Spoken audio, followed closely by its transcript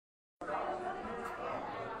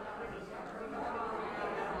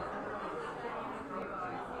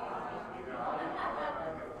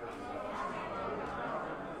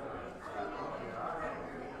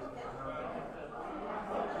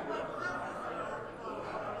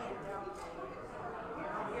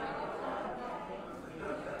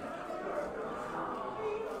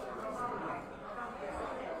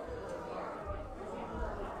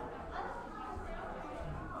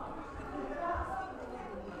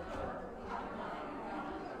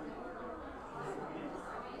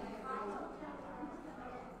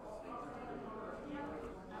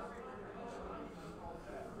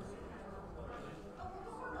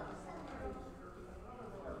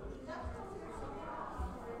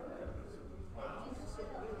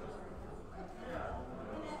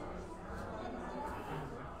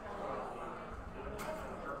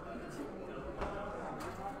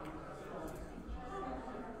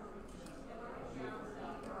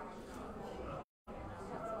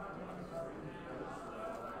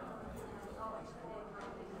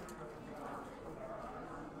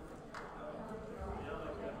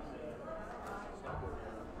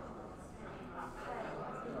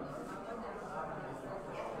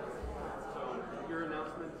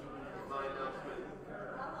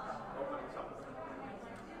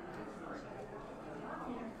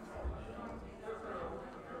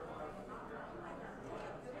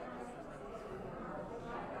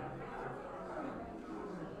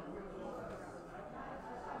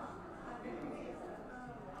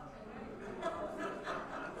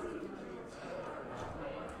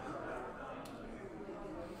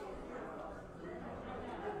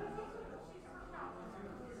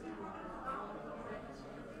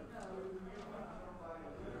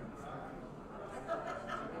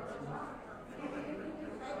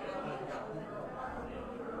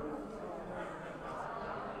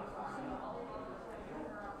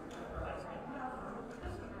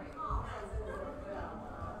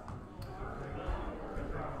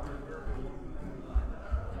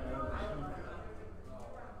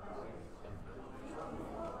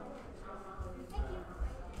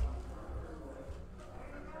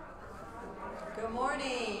Good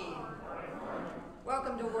morning.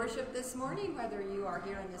 Welcome to worship this morning, whether you are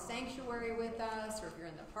here in the sanctuary with us, or if you're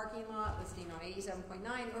in the parking lot listening on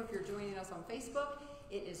 87.9, or if you're joining us on Facebook.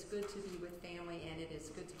 It is good to be with family, and it is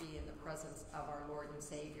good to be in the presence of our Lord and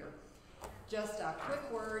Savior. Just a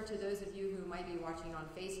quick word to those of you who might be watching on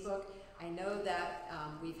Facebook. I know that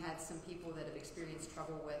we've had some people that have experienced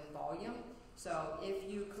trouble with volume. So if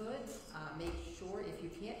you could, make sure, if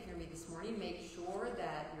you can't hear me this morning, make sure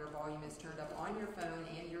that your volume is turned up on your phone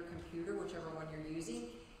and your computer, whichever one you're using.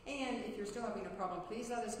 And if you're still having a problem,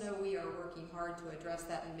 please let us know. We are working hard to address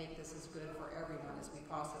that and make this as good for everyone as we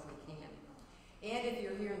possibly can. And if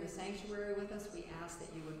you're here in the sanctuary with us, we ask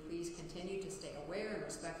that you would please continue to stay aware and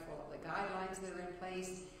respectful of the guidelines that are in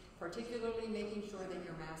place, particularly making sure that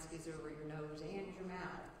your mask is over your nose and your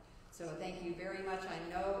mouth. So thank you very much. I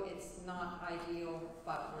know it's not ideal,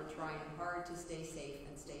 but we're trying hard to stay safe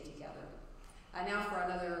and stay together. Now for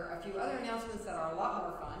a few other announcements that are a lot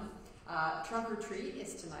more fun. Trunk or Treat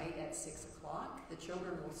is tonight at 6 o'clock. The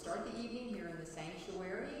children will start the evening here in the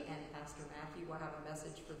sanctuary, and Pastor Matthew will have a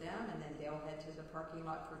message for them, and then they'll head to the parking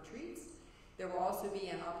lot for treats. There will also be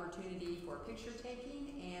an opportunity for picture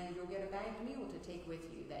taking, and you'll get a bagged meal to take with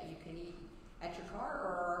you that you can eat at your car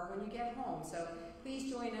or when you get home. So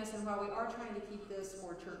please join us, and while we are trying to keep this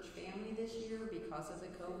for church family this year because of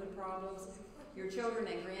the COVID problems, your children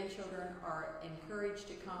and grandchildren are encouraged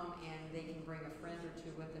to come, and they can bring a friend or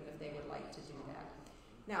two with them if they would like to do that.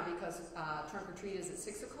 Now, because Trunk or Treat is at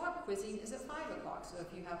 6 o'clock, quizzing is at 5 o'clock. So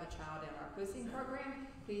if you have a child in our quizzing program,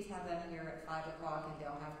 please have them here at 5 o'clock, and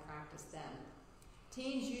they'll have practice then.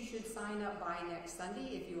 Teens, you should sign up by next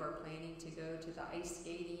Sunday if you are planning to go to the ice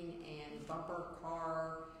skating and bumper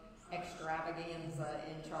car extravaganza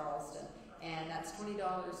in Charleston. And that's $20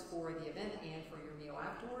 for the event and for your meal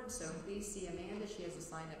afterwards. So please see Amanda. She has a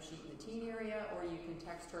sign-up sheet in the teen area, or you can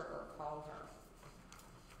text her or call her.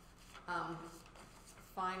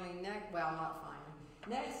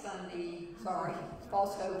 Next Sunday,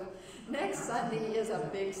 false hope. Next Sunday is a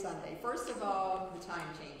big Sunday. First of all, the time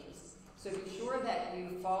changes. So be sure that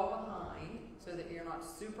you fall behind so that you're not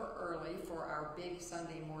super early for our big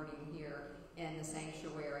Sunday morning here in the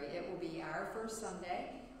sanctuary. It will be our first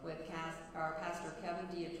Sunday with our Pastor Kevin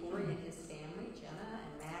Diatori and his family, Jenna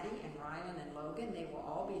and Maddie and Rylan and Logan. They will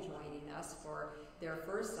all be joining us for their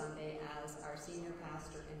first Sunday as our senior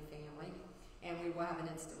pastor and family. And we will have an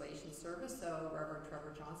installation service, so Reverend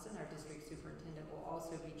Trevor Johnson, our district superintendent, will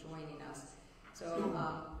also be joining us. So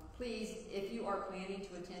please, if you are planning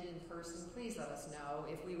to attend in person, please let us know.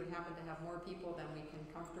 If we would happen to have more people than we can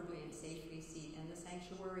comfortably and safely seat in the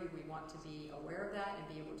sanctuary, we want to be aware of that and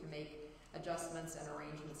be able to make adjustments and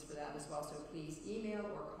arrangements for that as well. So please email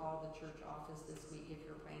or call the church office this week if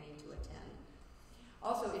you're planning to attend.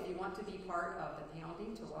 Also, if you want to be part of the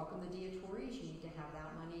pounding to welcome the Diatories, you need to have that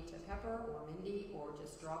money to Pepper or Mindy, or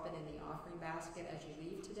just drop it in the offering basket as you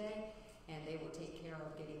leave today, and they will take care of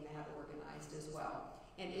getting that organized as well.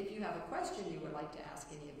 And if you have a question you would like to ask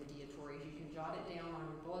any of the Diatories, you can jot it down on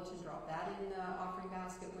your bulletin, drop that in the offering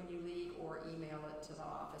basket when you leave, or email it to the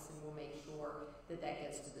office, and we'll make sure that that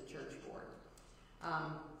gets to the church board.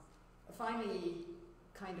 Finally,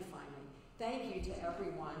 thank you to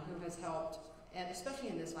everyone who has helped, and especially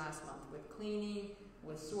in this last month, with cleaning,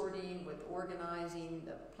 with sorting, with organizing.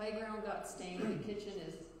 The playground got stained, the kitchen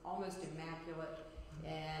is almost immaculate,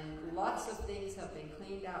 and lots of things have been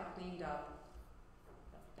cleaned up. The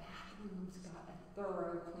bathrooms got a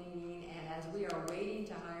thorough cleaning, and as we are waiting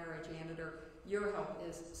to hire a janitor, your help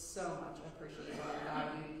is so much appreciated and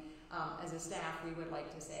valued. As a staff, we would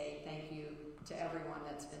like to say thank you to everyone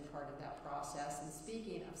that's been part of that process. And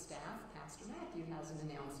speaking of staff, Pastor Matthew has an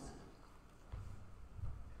announcement.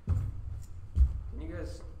 Can you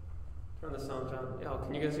guys turn this on, John? Yeah,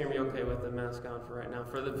 can you guys hear me okay with the mask on for right now?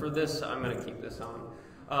 For this, I'm going to keep this on.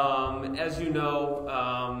 As you know,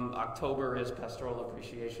 October is Pastoral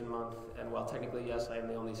Appreciation Month, and while technically, yes, I am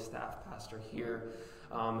the only staff pastor here,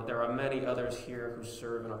 there are many others here who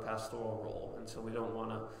serve in a pastoral role, and so we don't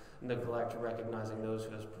want to neglect recognizing those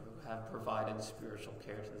who have provided spiritual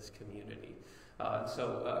care to this community.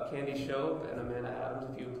 So Candy Shobe and Amanda Adams,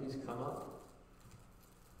 if you would please come up.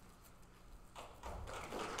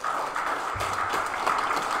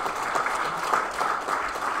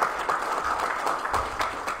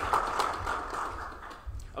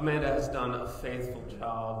 Amanda has done a faithful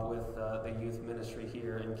job with the youth ministry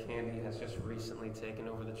here, and Candy has just recently taken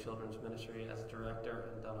over the children's ministry as director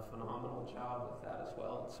and done a phenomenal job with that as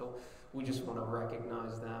well. And so we just want to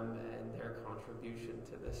recognize them and their contribution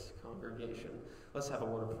to this congregation. Let's have a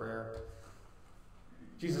word of prayer.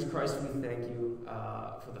 Jesus Christ, we thank you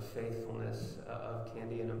for the faithfulness of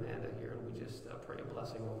Candy and Amanda here, and we just pray a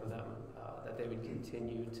blessing over them, that they would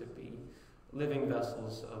continue to be living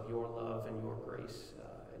vessels of your love and your grace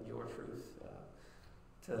and your truth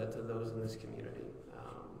to those in this community.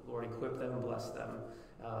 Lord, equip them, bless them,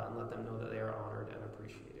 and let them know that they are honored and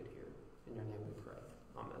appreciated here. In your name we pray.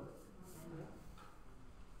 Amen.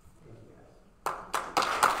 Thank you, guys.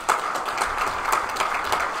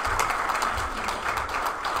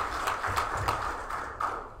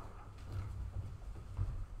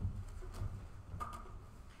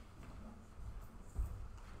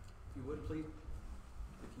 If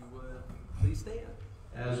you would, please stand.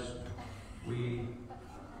 As we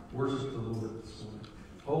worship the Lord this morning.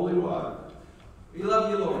 Holy One, we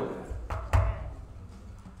love you, Lord.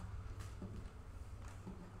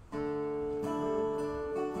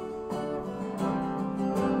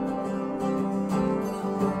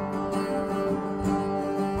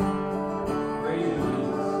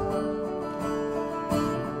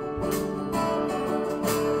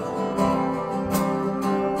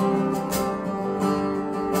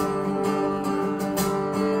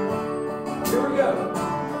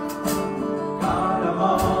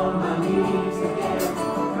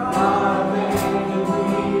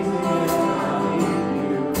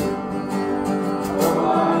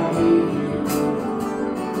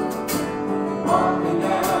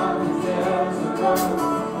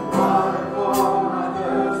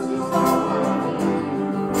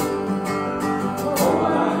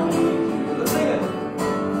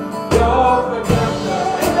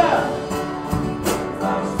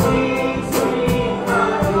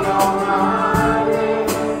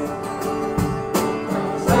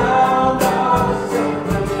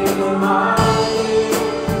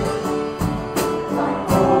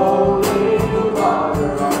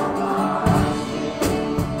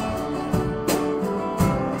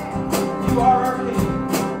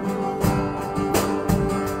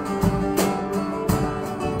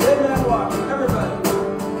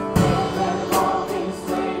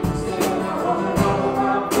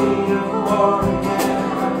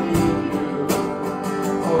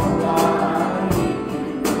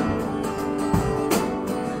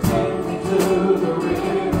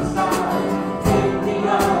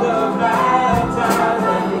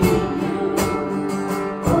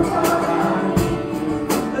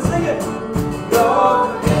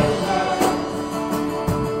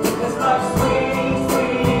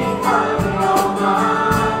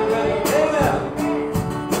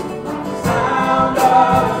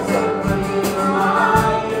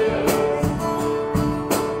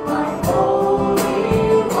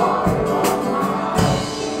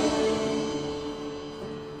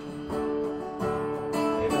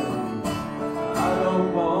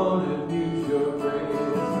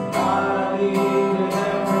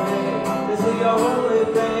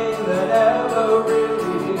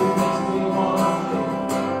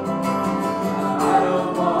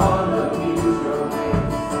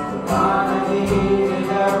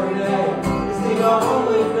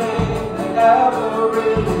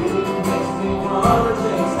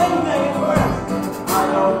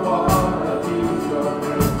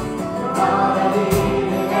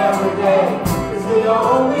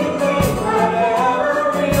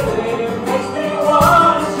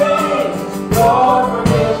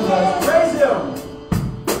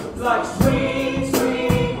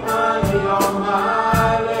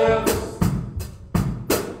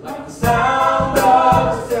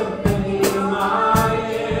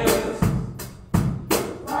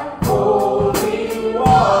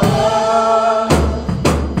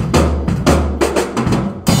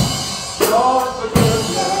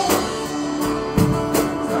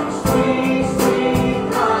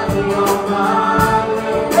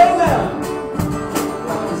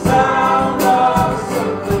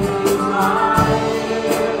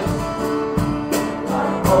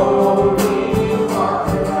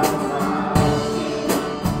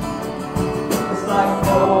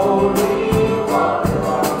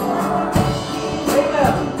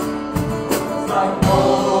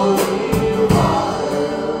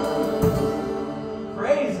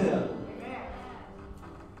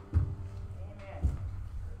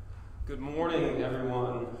 Good morning,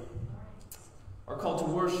 everyone. Our call to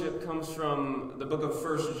worship comes from the book of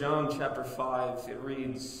 1 John chapter 5. It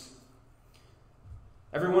reads,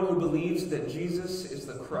 "Everyone who believes that Jesus is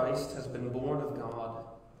the Christ has been born of God,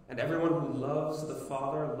 and everyone who loves the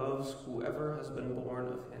Father loves whoever has been born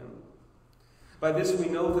of him. By this we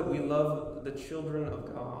know that we love the children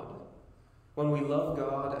of God, when we love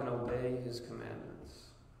God and obey his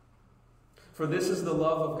commandments. For this is the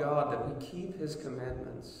love of God, that we keep his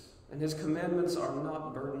commandments, and his commandments are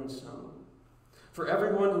not burdensome. For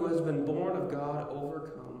everyone who has been born of God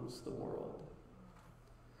overcomes the world.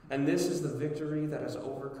 And this is the victory that has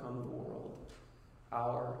overcome the world,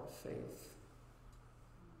 our faith.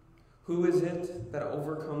 Who is it that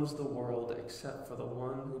overcomes the world except for the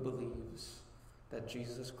one who believes that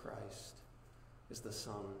Jesus Christ is the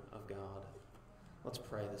Son of God? Let's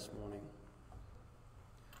pray this morning.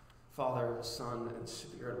 Father, Son, and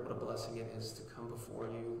Spirit, what a blessing it is to come before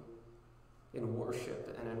you in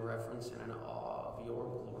worship and in reverence and in awe of your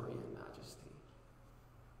glory and majesty.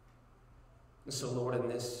 And so, Lord, in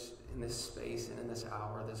this space and in this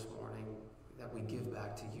hour this morning that we give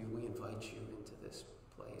back to you, we invite you into this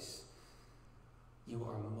place. You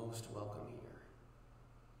are most welcome here.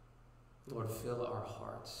 Lord, fill our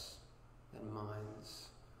hearts and minds.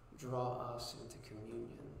 Draw us into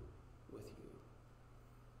communion with you.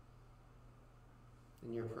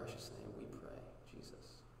 In your precious name we pray,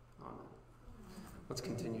 Jesus. Amen. Let's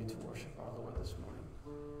continue to worship our Lord this morning.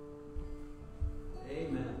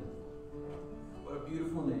 Amen. What a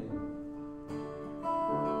beautiful name.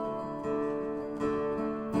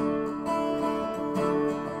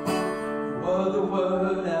 You were the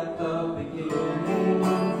Word at the beginning,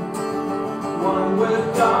 one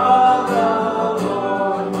with God the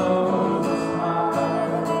Lord Most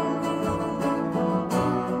High.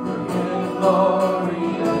 Created glory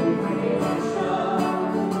and creation,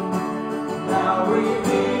 now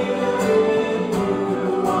revealed in you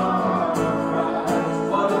are Christ.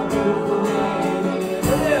 What a beautiful name it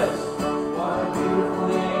is! What a beautiful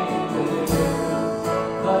name it is!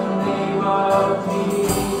 The name of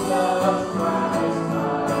Jesus Christ,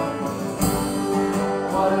 my King.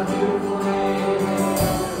 What a beautiful name it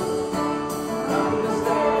is!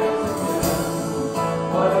 Understand again.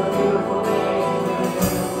 What a beautiful name it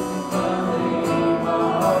is! The name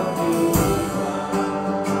of Jesus.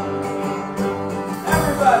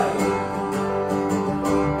 Everybody!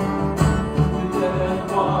 We didn't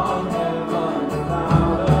want heaven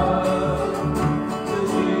without us. To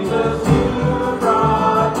Jesus you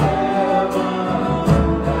brought heaven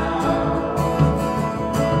down.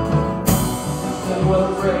 Sin was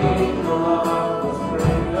great, no love was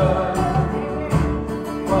greater.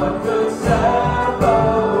 What could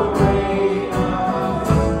separate us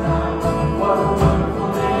now? What a wonderful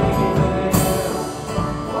name it is.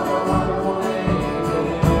 What a wonderful name it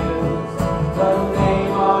is. The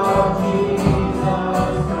name of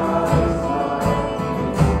Jesus Christ, our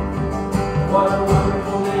King. What a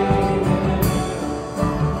wonderful name it is.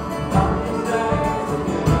 Nothing stands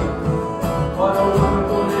again. What a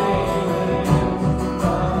wonderful name it is.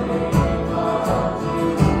 The name of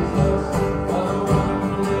Jesus. What a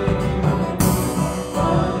wonderful name it is. The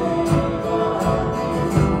name of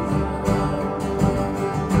Jesus.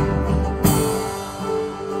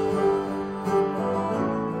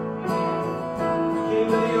 He came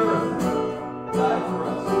to the earth, died for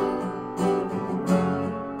us.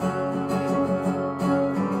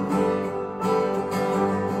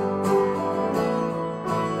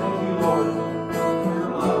 Thank you, Lord, for your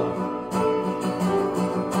love.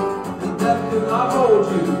 And death could not hold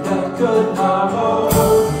you, death could not hold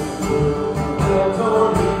you. Death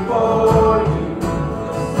tore before you,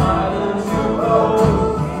 the silence you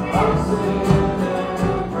hold of sin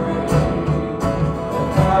and grave. The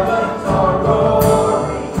heavens are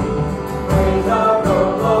roaring, praise of your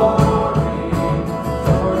glory.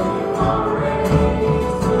 For you are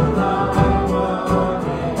raised to life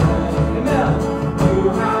again. Amen. You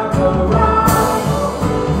have the right,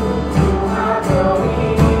 you have the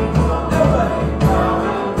lead. Everybody, now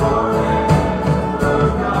and forever.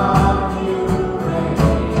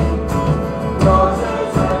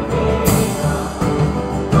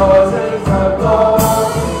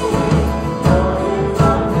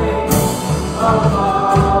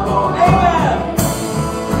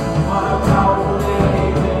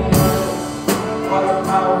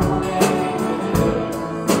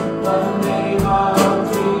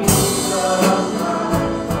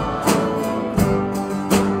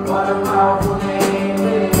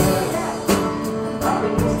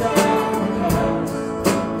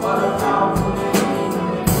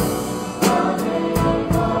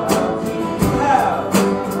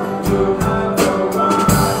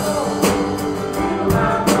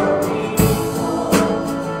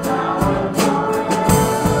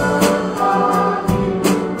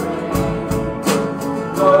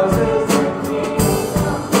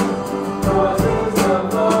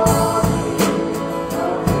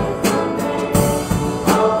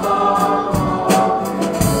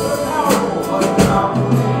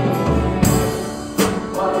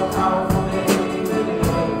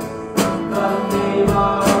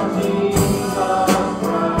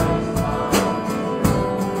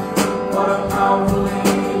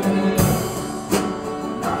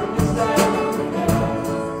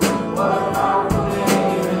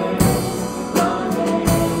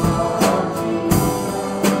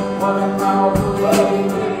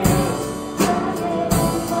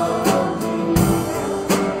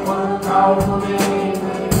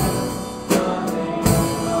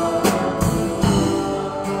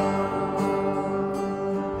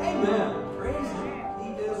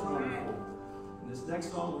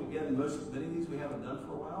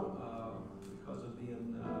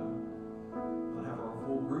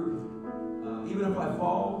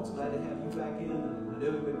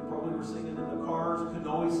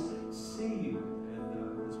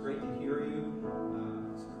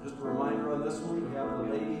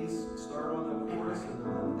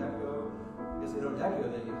 Echo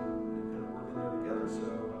that you kind of work in there together, so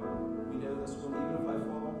we know this one, even if I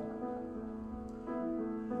fall,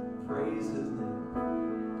 praise his name.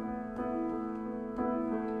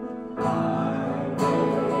 I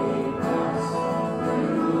may pass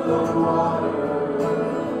through the waters,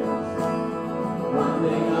 one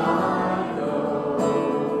thing I know,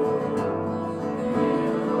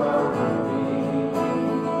 you are with me.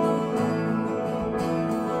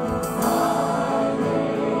 I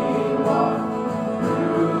may walk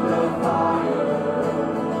through the fire,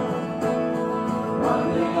 one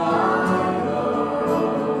thing I know,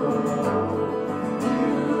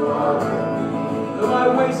 you are with me. Though my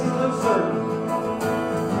ways is uncertain,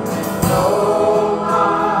 though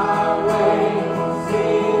my way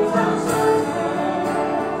seems uncertain,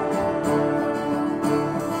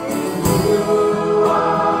 in you I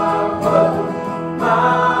put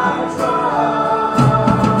my trust.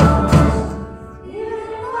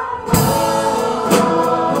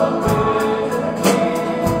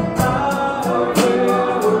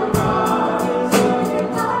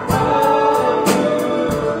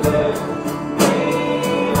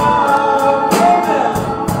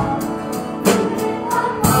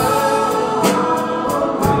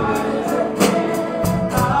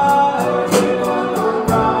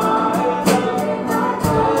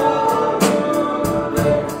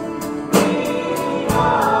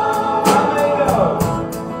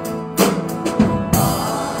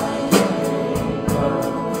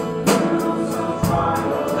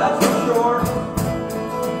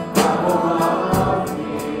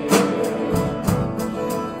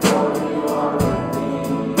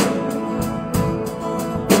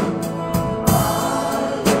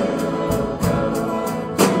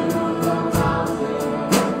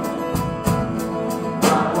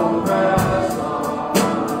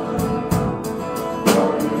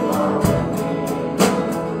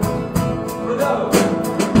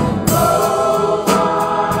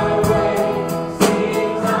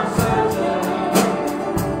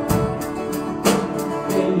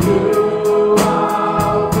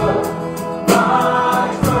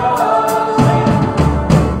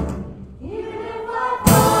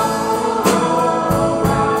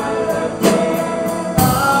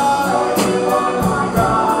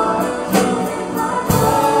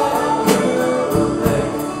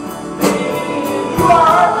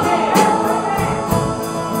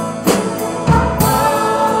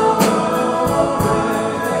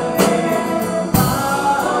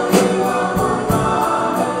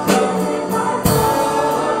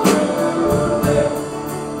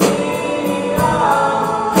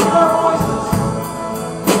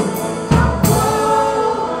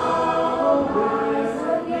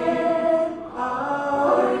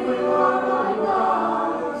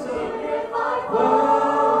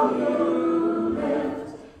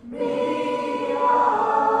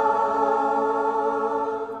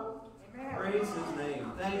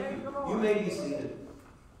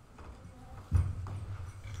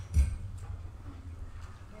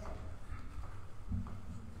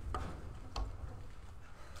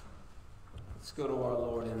 Let's go to our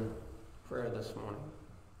Lord in prayer this morning.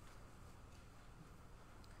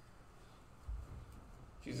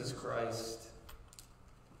 Jesus Christ,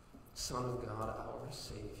 Son of God, our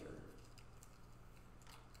Savior.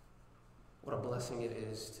 What a blessing it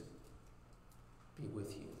is to be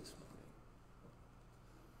with you this morning.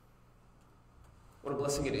 What a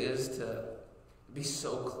blessing it is to be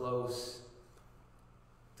so close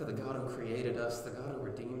to the God who created us, the God who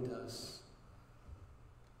redeemed us,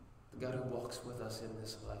 the God who walks with us in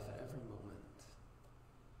this life at every moment.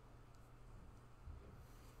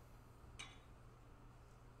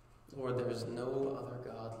 Lord, there is no other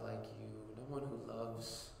God like you, no one who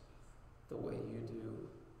loves the way you do,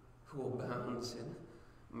 who abounds in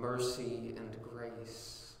mercy and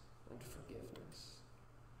grace and forgiveness.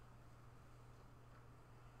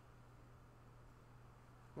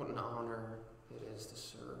 What an honor it is to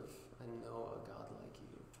serve and know a God like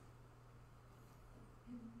you.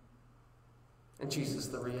 And Jesus,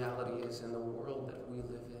 the reality is in the world that we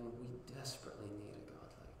live in, we desperately need a God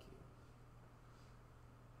like you.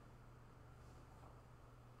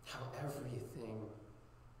 How everything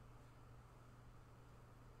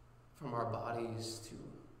from our bodies to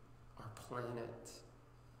our planet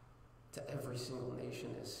to every single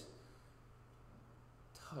nation is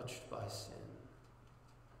touched by sin,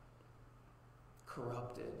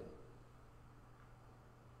 corrupted.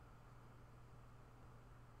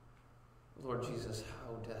 Lord Jesus,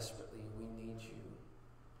 how desperately we need you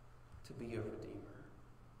to be a redeemer,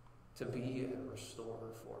 to be a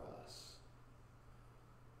restorer for us.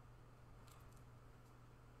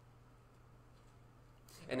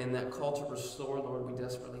 And in that call to restore, Lord, we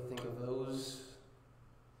desperately think of those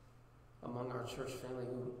among our church family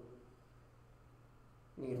who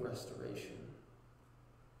need restoration,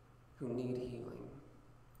 who need healing,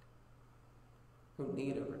 who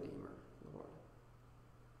need a redeemer, Lord.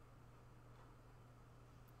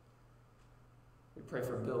 We pray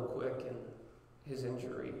for Bill Quick and his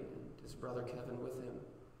injury and his brother Kevin with him,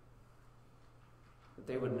 that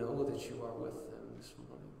they would know that you are with them this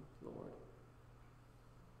morning, Lord.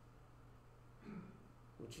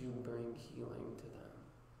 Would you bring healing to them?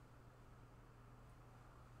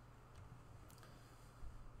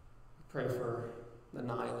 We pray for the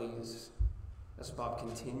Nileys as Bob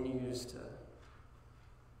continues to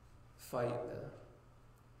fight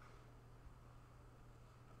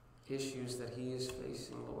the issues that he is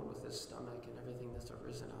facing, Lord, with his stomach and everything that's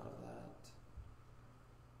arisen out of that.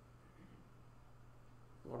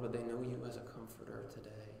 Lord, would they know you as a comforter today?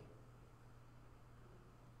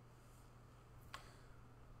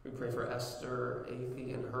 We pray for Esther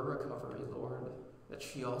Athey and her recovery, Lord, that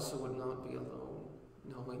she also would not be alone,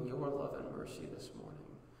 knowing your love and mercy this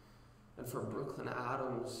morning. And for Brooklyn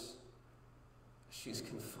Adams, she's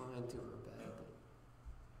confined to her bed.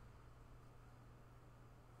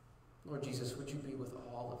 Lord Jesus, would you be with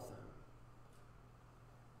all of them?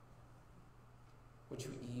 Would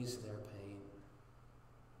you ease their pain?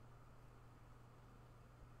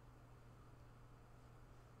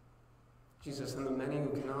 Jesus, and the many who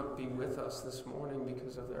cannot be with us this morning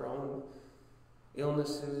because of their own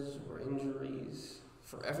illnesses or injuries,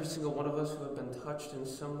 for every single one of us who have been touched in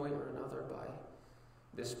some way or another by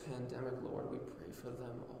this pandemic, Lord, we pray for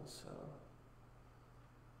them also.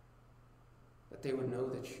 That they would know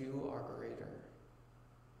that you are greater.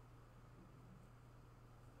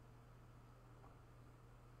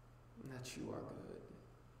 And that you are good.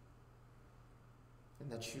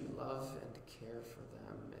 And that you love and care for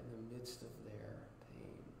them in the midst of their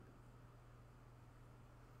pain.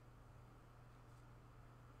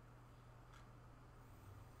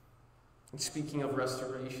 And speaking of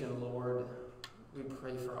restoration, Lord, we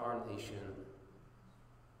pray for our nation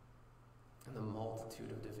and the multitude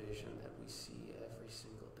of division that we see every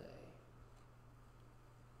single day.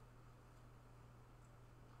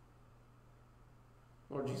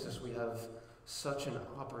 Lord Jesus, we have such an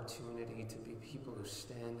opportunity to be people who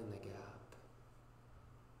stand in the gap,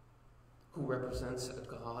 who represents a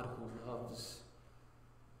God who loves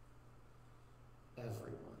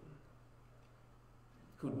everyone,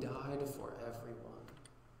 who died for everyone,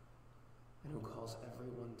 and who calls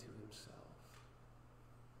everyone to himself.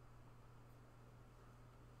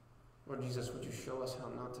 Lord Jesus, would you show us how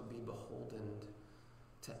not to be beholden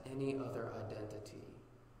to any other identity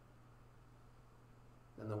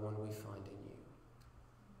than the one we find in you.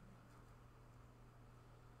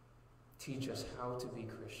 Teach us how to be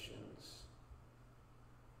Christians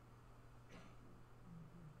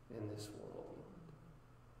in this world,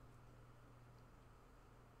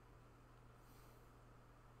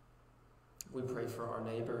 Lord. We pray for our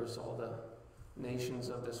neighbors, all the nations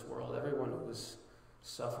of this world, everyone who is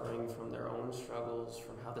suffering from their own struggles,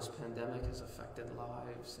 from how this pandemic has affected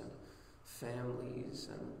lives and families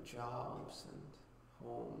and jobs and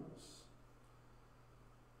homes.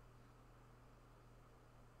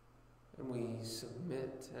 And we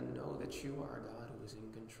submit and know that you are a God who is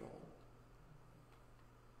in control.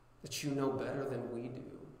 That you know better than we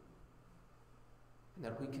do. And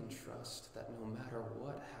that we can trust that no matter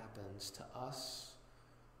what happens to us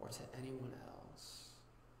or to anyone else,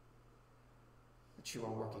 that you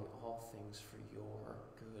are working all things for your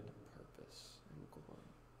good purpose and glory.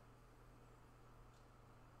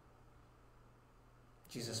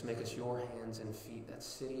 Jesus, make us your hands and feet, that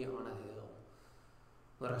city on a hill.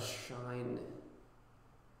 Let us shine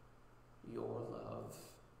your love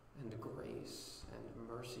and grace and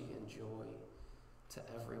mercy and joy to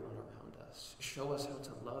everyone around us. Show us how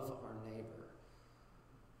to love our neighbor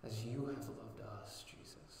as you have loved us,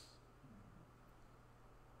 Jesus.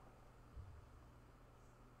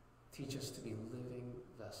 Teach us to be living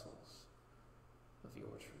vessels of your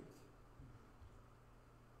truth.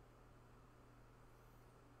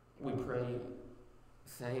 We pray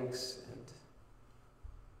thanks and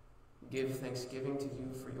give thanksgiving to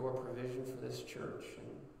you for your provision for this church and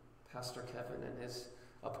Pastor Kevin and his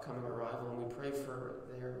upcoming arrival. And we pray for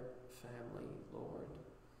their family, Lord,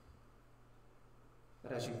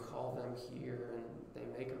 that as you call them here and they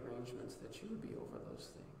make arrangements, that you would be over those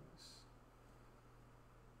things.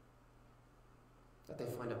 That they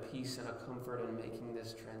find a peace and a comfort in making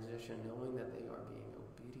this transition, knowing that they are being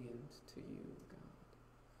obedient to you, God.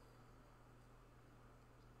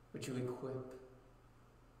 Would you equip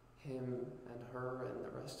him and her and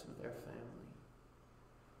the rest of their family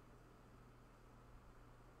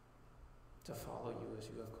to follow you as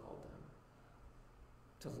you have called them,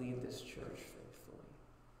 to lead this church faithfully.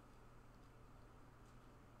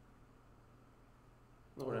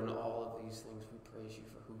 Lord, in all of these things, we praise you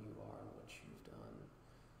for who you are and what you've done,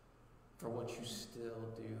 for what you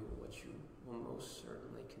still do, what you will most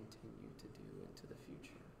certainly continue to do into the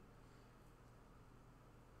future.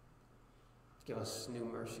 Give us new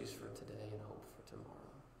mercies for today and hope for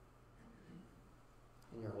tomorrow.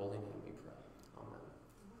 In your holy name we pray. Amen.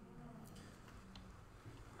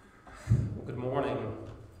 Well, good morning.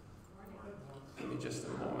 Give me just a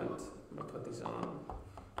moment. I'm going to put these on.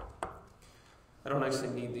 I don't actually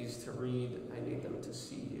need these to read. I need them to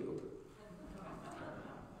see you.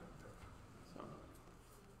 So.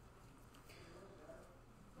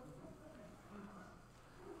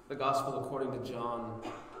 The Gospel according to John,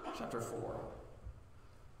 chapter 4,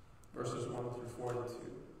 verses 1 through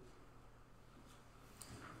 42.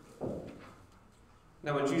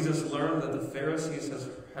 Now when Jesus learned that the Pharisees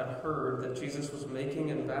had heard that Jesus was making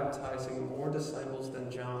and baptizing more disciples than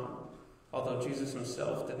John, although Jesus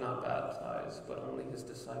himself did not baptize, but only his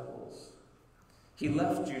disciples, he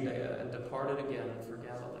left Judea and departed again for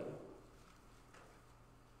Galilee.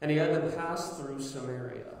 And he had to pass through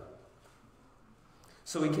Samaria.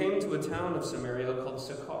 So he came to a town of Samaria called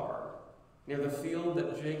Sychar, near the field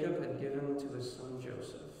that Jacob had given to his son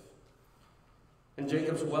Joseph. And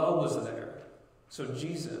Jacob's well was there. So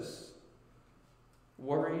Jesus,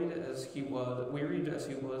 wearied as he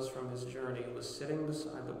was from his journey, was sitting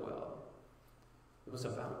beside the well. It was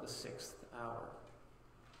about the 6th hour.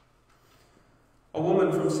 A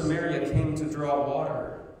woman from Samaria came to draw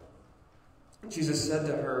water. Jesus said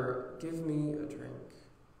to her, "Give me a drink."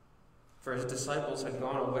 For his disciples had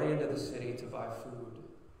gone away into the city to buy food.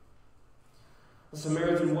 The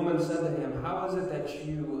Samaritan woman said to him, "How is it that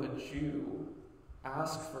you, a Jew,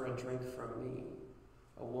 ask for a drink from me,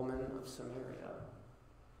 a woman of Samaria?"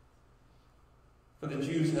 For the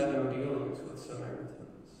Jews had no dealings with Samaritans.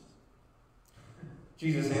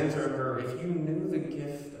 Jesus answered her, "If you knew the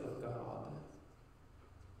gift of God,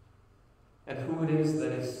 and who it is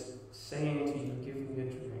that is saying to you, 'Give me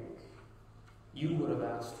a drink,' you would have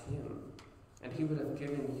asked him, and he would have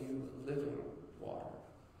given you living water."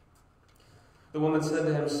 The woman said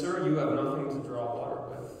to him, "Sir, you have nothing to draw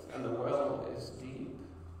water with, and the well is deep.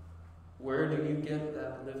 Where do you get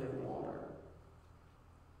that living water?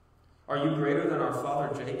 Are you greater than our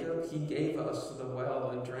father Jacob? He gave us the well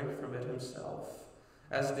and drank from it himself,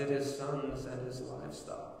 as did his sons and his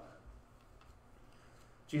livestock."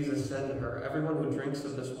 Jesus said to her, "Everyone who drinks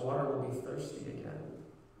of this water will be thirsty again.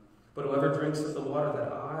 But whoever drinks of the water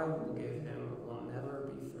that I will give him will never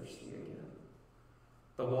be thirsty again.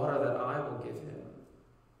 The water that I will give him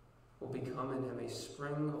will become in him a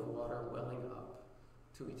spring of water welling up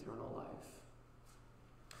to eternal life."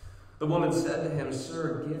 The woman said to him,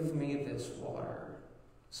 "Sir, give me this water,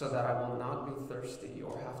 so that I will not be thirsty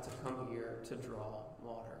or have to come here to draw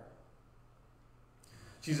water."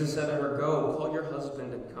 Jesus said to her, "Go, call your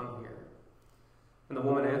husband and come here." And the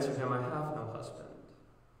woman answered him, "I have no husband."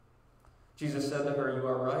 Jesus said to her, "You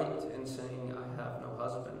are right in saying, 'I have no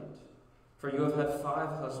husband.' For you have had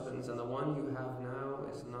 5 husbands, and the one you have now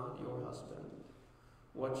is not your husband.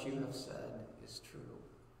 What you have said is true."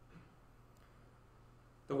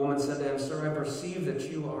 The woman said to him, "Sir, I perceive that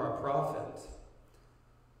you are a prophet.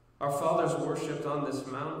 Our fathers worshipped on this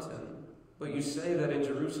mountain, but you say that in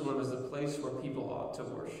Jerusalem is the place where people ought to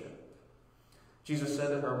worship." Jesus said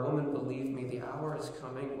to her, "Woman, believe me, the hour is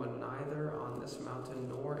coming when neither on this mountain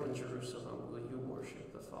nor in Jerusalem will you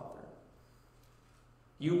worship the Father.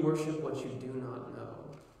 You worship what you do not know.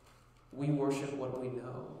 We worship what we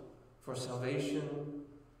know, for salvation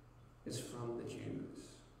is from the Jews.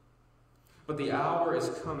 But the hour is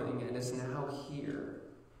coming and is now here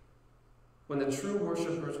when the true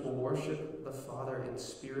worshipers will worship the Father in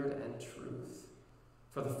spirit and truth,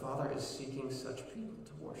 for the Father is seeking such people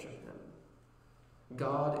to worship him.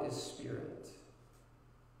 God is spirit,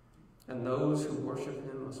 and those who worship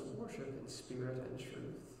him must worship in spirit and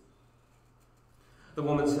truth. The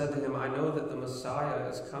woman said to him, I know that the Messiah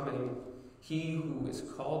is coming, he who is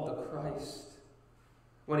called the Christ.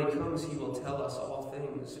 When he comes, he will tell us all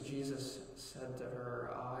things. Jesus said to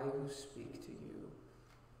her, I who speak to you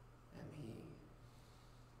am he.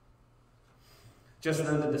 Just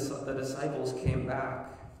then the disciples came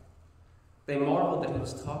back. They marveled that he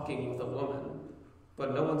was talking with a woman,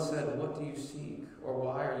 but no one said, what do you seek, or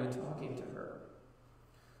why are you talking to her?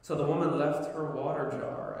 So the woman left her water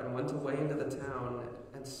jar and went away into the town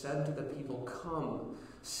and said to the people, come,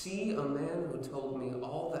 see a man who told me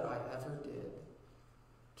all that I ever did.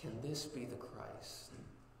 Can this be the Christ?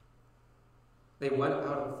 They went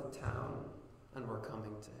out of the town and were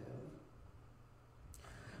coming to him.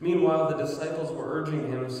 Meanwhile, the disciples were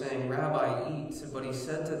urging him, saying, Rabbi, eat. But he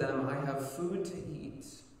said to them, I have food to eat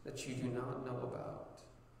that you do not know about.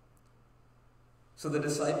 So the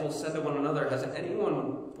disciples said to one another, has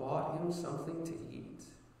anyone bought him something to eat?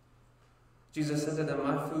 Jesus said to them,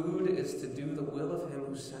 my food is to do the will of him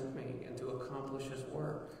who sent me and to accomplish his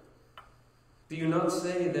work. Do you not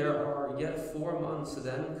say there are yet 4 months,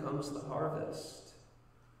 then comes the harvest?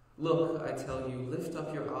 Look, I tell you, lift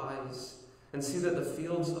up your eyes and see that the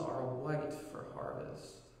fields are white for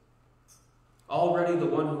harvest. Already the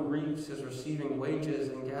one who reaps is receiving wages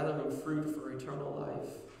and gathering fruit for eternal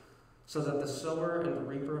life, so that the sower and the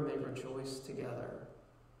reaper may rejoice together.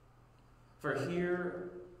 For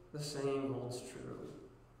here the same holds true.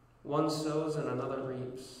 One sows and another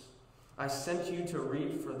reaps. I sent you to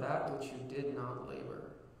reap for that which you did not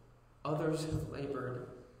labor. Others have labored,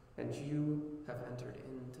 and you have entered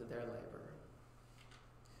into their labor.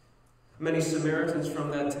 Many Samaritans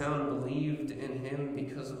from that town believed in him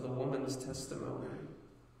because of the woman's testimony.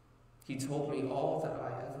 He told me all that I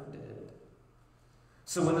ever did.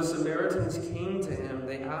 So when the Samaritans came to him,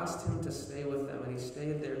 they asked him to stay with them, and he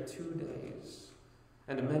stayed there 2 days,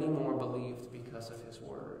 and many more believed because of his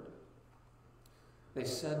word. They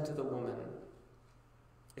said to the woman,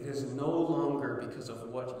 it is no longer because of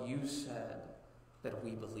what you said that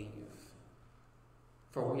we believe,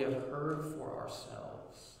 for we have heard for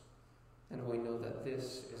ourselves, and we know that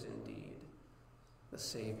this is indeed the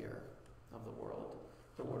Savior of the world.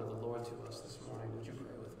 The word of the Lord to us this morning. Would you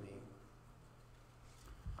pray with me?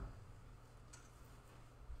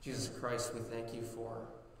 Jesus Christ, we thank you for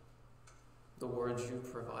the words you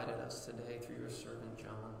provided us today through your servant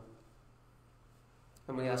John.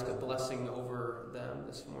 And we ask a blessing over them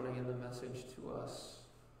this morning in the message to us.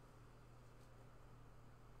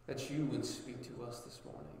 That you would speak to us this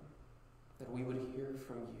morning. That we would hear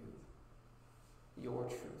from you, your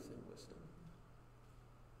truth and wisdom.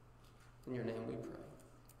 In your name we pray.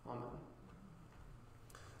 Amen.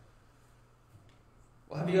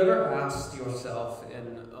 Well, have you ever asked yourself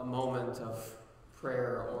in a moment of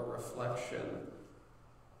prayer or reflection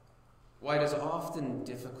why it is often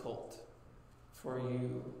difficult for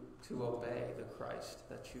you to obey the Christ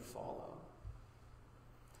that you follow?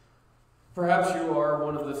 Perhaps you are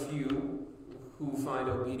one of the few who find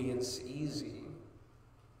obedience easy,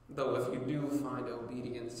 though if you do find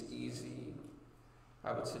obedience easy,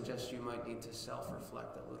 I would suggest you might need to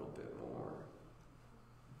self-reflect a little bit more.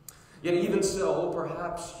 Yet even so,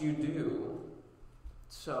 perhaps you do.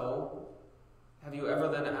 So, have you ever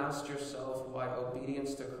then asked yourself why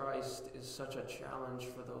obedience to Christ is such a challenge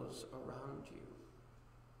for those around you?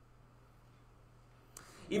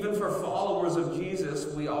 Even for followers of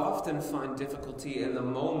Jesus, we often find difficulty in the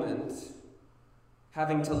moment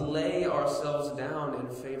having to lay ourselves down in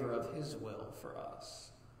favor of his will for us.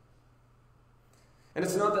 And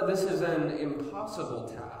it's not that this is an impossible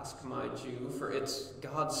task, mind you, for it's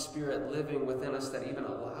God's Spirit living within us that even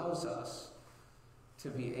allows us to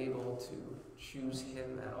be able to choose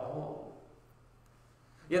him at all.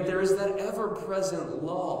 Yet there is that ever-present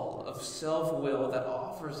lull of self-will that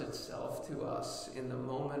offers itself to us in the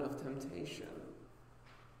moment of temptation,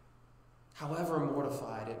 however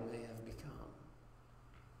mortified it may have become.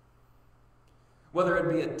 Whether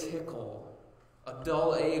it be a tickle, a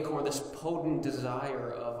dull ache, or this potent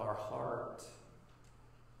desire of our heart,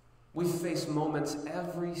 we face moments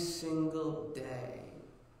every single day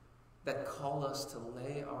that call us to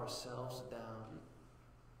lay ourselves down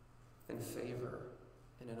in favor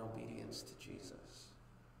and in obedience to Jesus.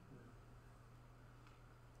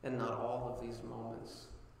 And not all of these moments,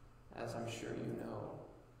 as I'm sure you know,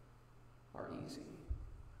 are easy.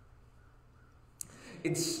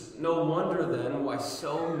 It's no wonder then why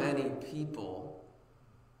so many people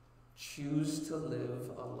choose to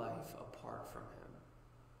live a life apart from him.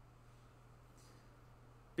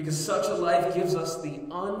 Because such a life gives us the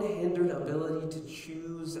unhindered ability to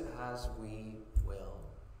choose as we will.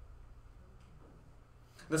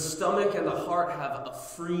 The stomach and the heart have a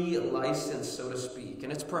free license, so to speak.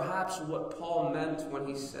 And it's perhaps what Paul meant when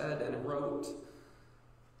he said and wrote,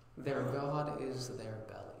 "Their God is their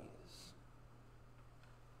bellies."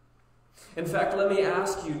 In fact, let me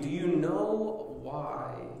ask you, do you know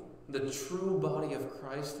why the true body of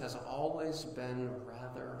Christ has always been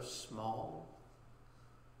rather small?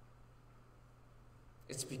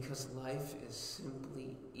 It's because life is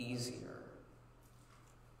simply easier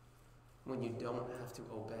when you don't have to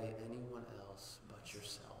obey anyone else but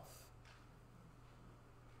yourself.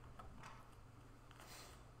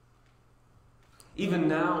 Even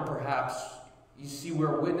now, perhaps, you see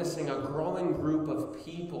we're witnessing a growing group of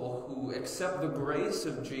people who accept the grace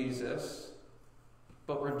of Jesus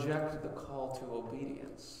but reject the call to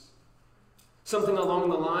obedience. Something along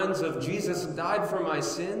the lines of, Jesus died for my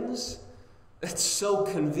sins. That's so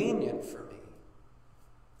convenient for me.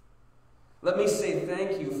 Let me say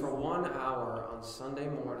thank you for 1 hour on Sunday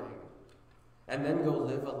morning and then go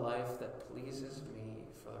live a life that pleases me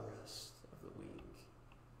for the rest of the week.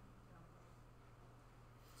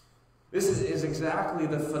 This is exactly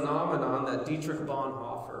the phenomenon that Dietrich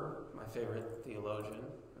Bonhoeffer, my favorite theologian,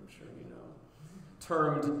 I'm sure you know,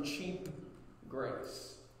 termed cheap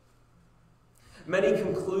grace. Many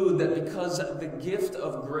conclude that because the gift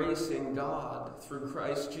of grace in God through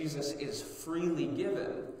Christ Jesus is freely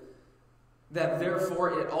given, that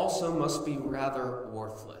therefore it also must be rather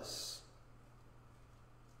worthless.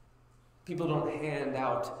 People don't hand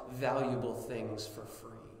out valuable things for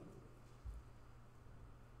free.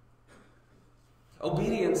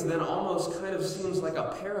 Obedience then almost kind of seems like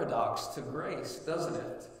a paradox to grace, doesn't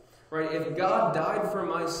it? Right? If God died for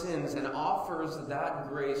my sins and offers that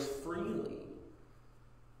grace freely,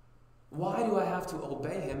 why do I have to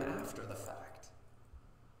obey him after the fact?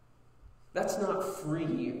 That's not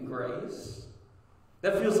free grace.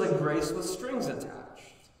 That feels like grace with strings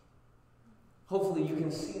attached. Hopefully you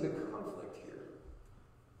can see the conflict here.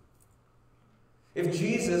 If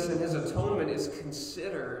Jesus and his atonement is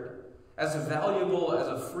considered as valuable as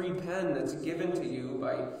a free pen that's given to you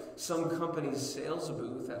by some company's sales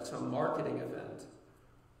booth at some marketing event,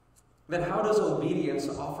 then how does obedience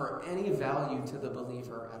offer any value to the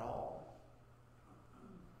believer at all?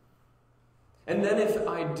 And then if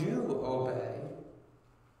I do obey,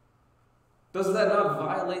 does that not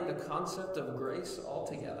violate the concept of grace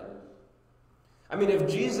altogether? I mean, if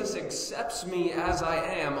Jesus accepts me as I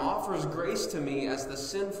am, offers grace to me as the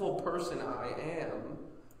sinful person I am,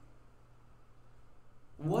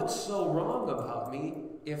 what's so wrong about me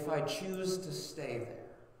if I choose to stay there?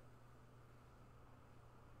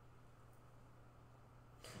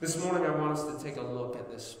 This morning I want us to take a look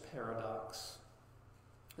at this paradox,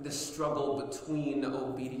 this struggle between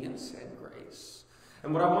obedience and grace.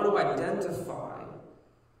 And what I want to identify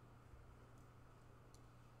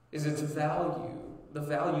is its value, the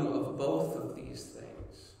value of both of these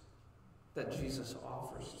things that Jesus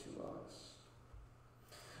offers to us.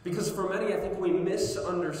 Because for many, I think we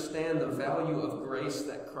misunderstand the value of grace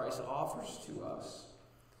that Christ offers to us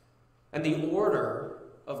and the order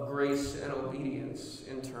of grace and obedience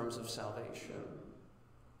in terms of salvation.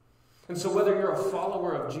 And so whether you're a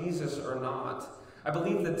follower of Jesus or not, I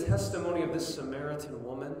believe the testimony of this Samaritan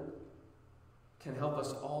woman can help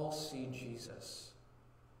us all see Jesus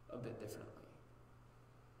a bit differently.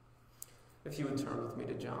 If you would turn with me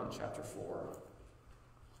to John chapter 4.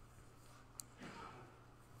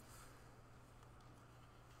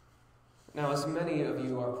 Now, as many of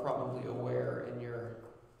you are probably aware in your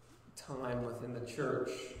time within the church,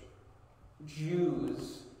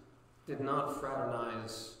 Jews did not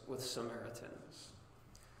fraternize with Samaritans.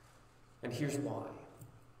 And here's why.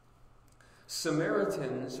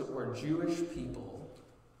 Samaritans were Jewish people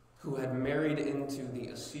who had married into the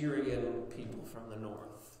Assyrian people from the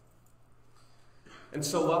north. And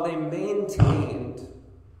so while they maintained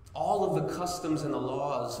all of the customs and the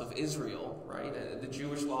laws of Israel, right, the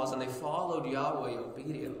Jewish laws, and they followed Yahweh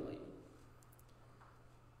obediently,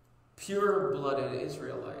 pure-blooded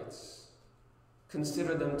Israelites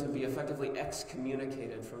considered them to be effectively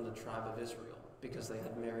excommunicated from the tribe of Israel because they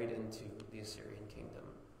had married into the Assyrian kingdom.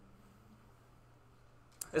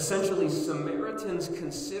 Essentially, Samaritans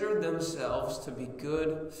considered themselves to be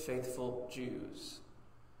good, faithful Jews.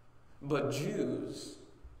 But Jews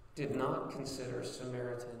did not consider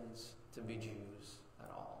Samaritans to be Jews at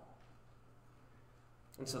all.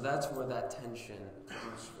 And so that's where that tension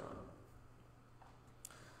comes from.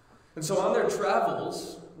 And so on their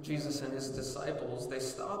travels, Jesus and his disciples, they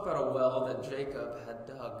stop at a well that Jacob had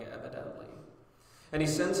dug, evidently. And he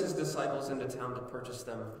sends his disciples into town to purchase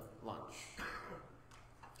them lunch.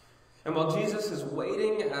 And while Jesus is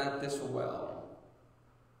waiting at this well,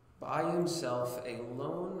 by himself, a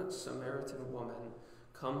lone Samaritan woman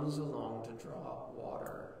comes along to draw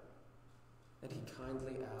water, and he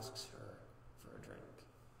kindly asks her for a drink.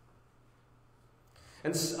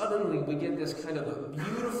 And suddenly we get this kind of a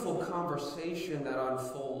beautiful conversation that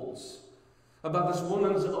unfolds about this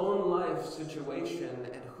woman's own life situation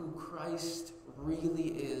and who Christ really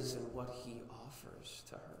is and what he offers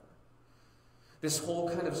to her. This whole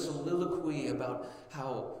kind of soliloquy about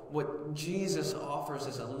how what Jesus offers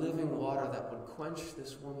is a living water that would quench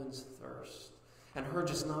this woman's thirst. And her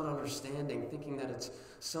just not understanding, thinking that it's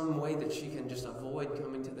some way that she can just avoid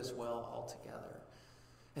coming to this well altogether.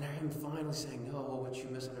 And him finally saying, no, what you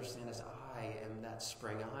misunderstand is I am that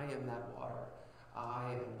spring, I am that water,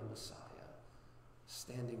 I am the Messiah,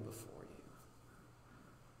 standing before you.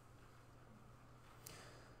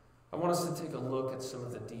 I want us to take a look at some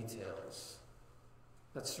of the details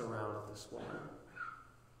that surround this woman.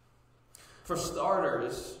 For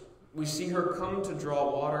starters, we see her come to draw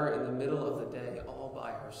water in the middle of the day all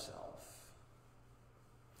by herself.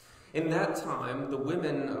 In that time, the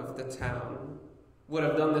women of the town would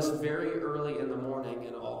have done this very early in the morning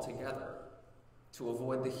and all together to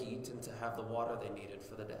avoid the heat and to have the water they needed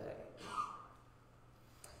for the day.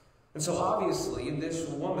 And so obviously, this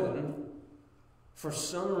woman, for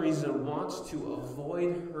some reason, wants to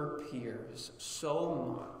avoid her peers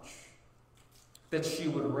so much that she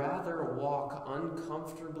would rather walk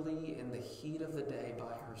uncomfortably in the heat of the day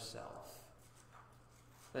by herself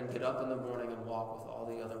than get up in the morning and walk with all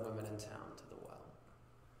the other women in town to the well.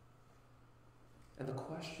 And the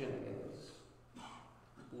question is,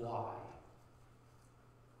 why?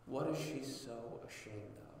 What is she so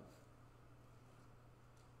ashamed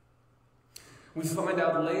of? We find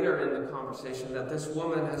out later in the conversation that this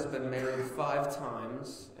woman has been married 5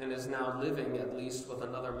 times and is now living at least with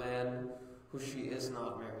another man who she is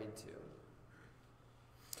not married to.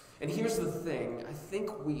 And here's the thing, I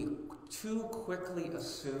think we too quickly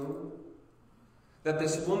assume that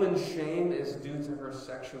this woman's shame is due to her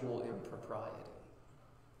sexual impropriety.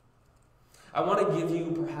 I want to give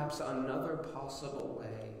you perhaps another possible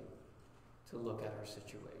way to look at her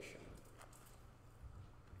situation.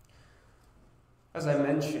 As I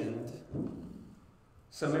mentioned,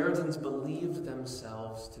 Samaritans believed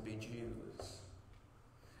themselves to be Jews,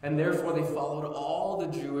 and therefore they followed all the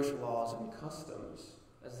Jewish laws and customs,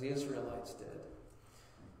 as the Israelites did.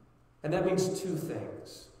 And that means 2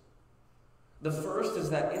 things. The first is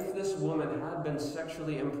that if this woman had been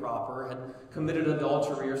sexually improper, had committed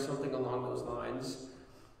adultery or something along those lines,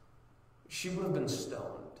 she would have been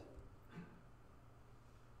stoned.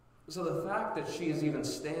 So the fact that she is even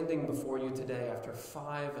standing before you today after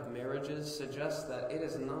 5 marriages suggests that it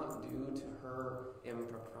is not due to her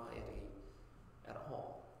impropriety at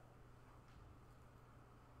all.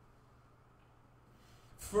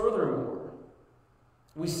 Furthermore,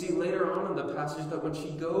 we see later on in the passage that when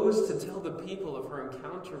she goes to tell the people of her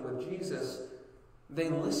encounter with Jesus, they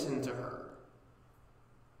listen to her.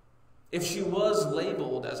 If she was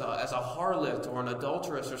labeled as a harlot or an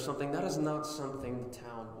adulteress or something, that is not something the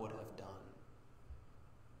town would have done.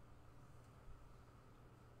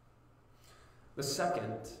 The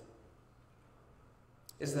second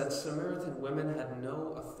is that Samaritan women had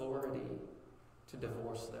no authority to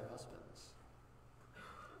divorce their husbands.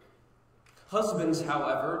 Husbands,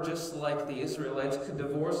 however, just like the Israelites, could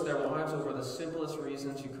divorce their wives over the simplest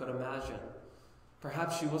reasons you could imagine.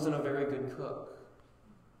 Perhaps she wasn't a very good cook.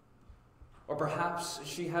 Or perhaps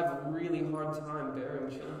she had a really hard time bearing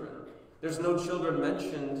children. There's no children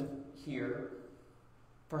mentioned here.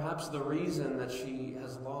 Perhaps the reason that she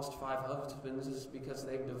has lost 5 husbands is because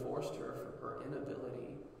they've divorced her for her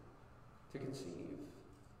inability to conceive.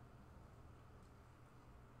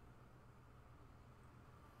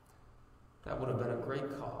 That would have been a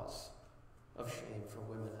great cause of shame for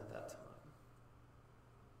women at that time.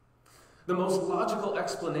 The most logical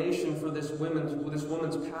explanation for this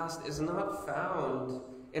woman's past is not found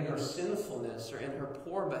in her sinfulness or in her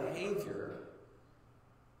poor behavior,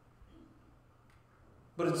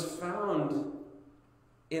 but it's found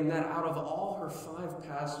in that out of all her 5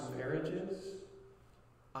 past marriages,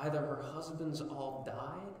 either her husbands all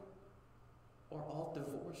died or all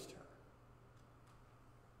divorced her.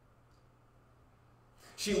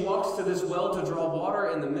 She walks to this well to draw water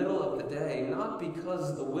in the middle of the day, not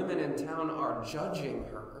because the women in town are judging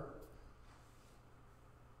her,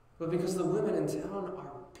 but because the women in town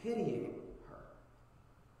are pitying her.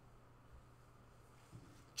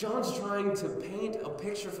 John's trying to paint a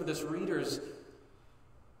picture for his readers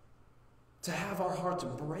to have our hearts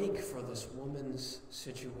break for this woman's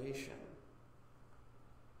situation.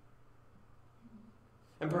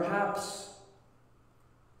 And perhaps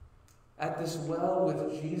at this well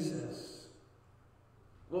with Jesus,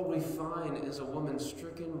 what we find is a woman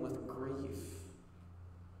stricken with grief,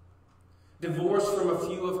 divorced from a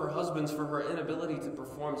few of her husbands for her inability to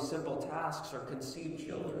perform simple tasks or conceive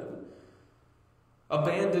children,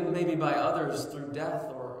 abandoned maybe by others through death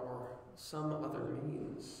or some other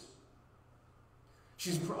means.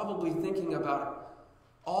 She's probably thinking about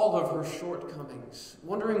all of her shortcomings,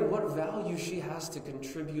 wondering what value she has to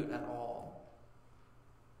contribute at all.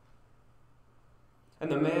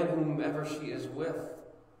 And the man whomever she is with,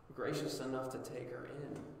 gracious enough to take her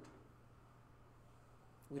in.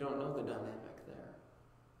 We don't know the dynamic there.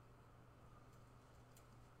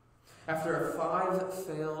 After 5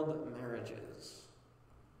 failed marriages,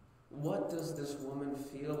 what does this woman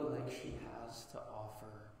feel like she has to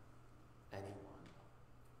offer anyone?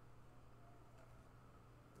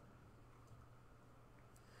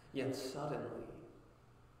 Yet suddenly,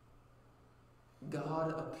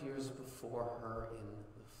 God appears before her in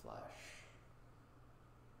the flesh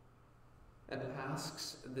and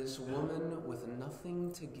asks this woman with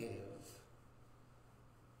nothing to give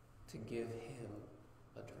him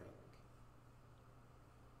a drink.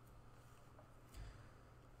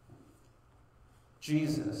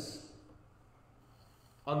 Jesus,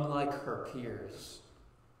 unlike her peers,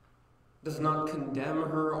 does not condemn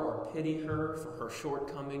her or pity her for her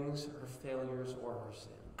shortcomings, her failures, or her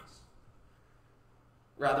sins.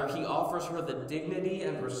 Rather, he offers her the dignity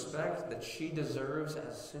and respect that she deserves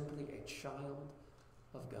as simply a child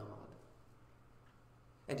of God.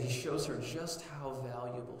 And he shows her just how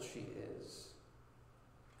valuable she is,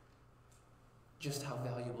 just how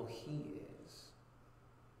valuable he is,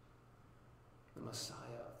 the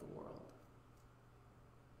Messiah of the world.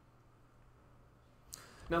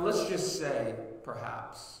 Now let's just say,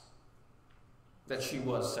 perhaps, that she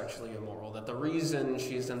was sexually immoral, that the reason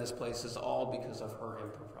she's in this place is all because of her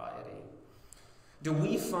impropriety. Do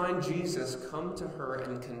we find Jesus come to her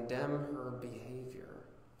and condemn her behavior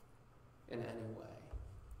in any way?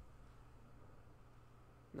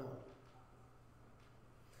 No.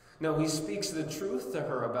 No, he speaks the truth to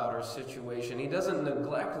her about her situation. He doesn't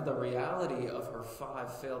neglect the reality of her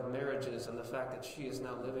 5 failed marriages and the fact that she is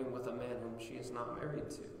now living with a man whom she is not married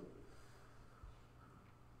to.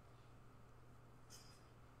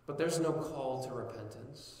 But there's no call to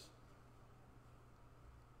repentance.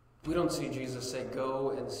 We don't see Jesus say, "Go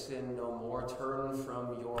and sin no more, turn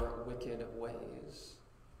from your wicked ways."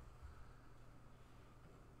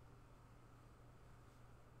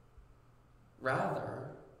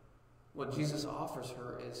 Rather, what Jesus offers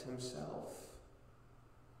her is himself.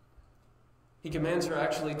 He commands her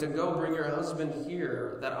actually to go bring your husband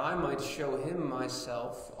here that I might show him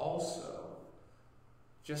myself also,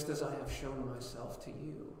 just as I have shown myself to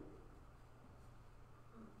you.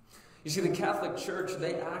 You see, the Catholic Church,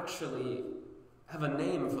 they actually have a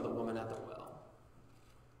name for the woman at the well.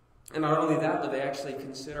 And not only that, but they actually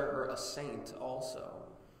consider her a saint also.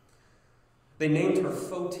 They named her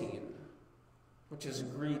Photine, which is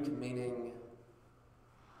Greek meaning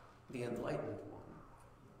the enlightened one.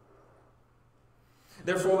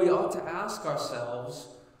 Therefore, we ought to ask ourselves,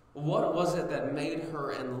 what was it that made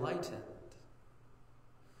her enlightened?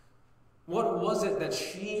 What was it that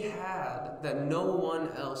she had that no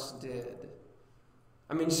one else did?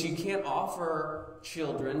 I mean, she can't offer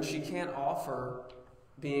children. She can't offer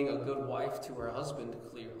being a good wife to her husband,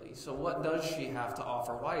 clearly. So what does she have to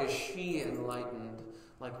offer? Why is she enlightened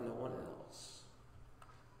like no one else?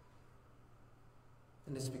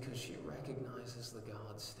 And it's because she recognizes the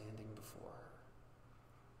God standing before her.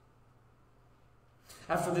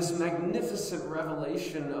 After this magnificent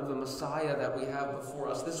revelation of the Messiah that we have before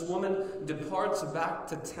us, this woman departs back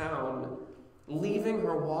to town, leaving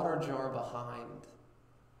her water jar behind.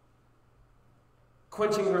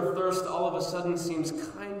 Quenching her thirst all of a sudden seems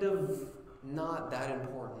kind of not that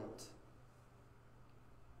important.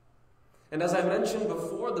 And as I mentioned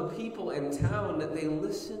before, the people in town, they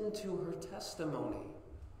listen to her testimony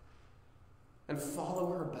and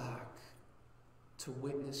follow her back to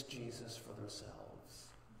witness Jesus for themselves.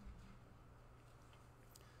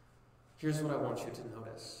 Here's what I want you to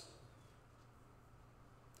notice.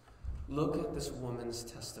 Look at this woman's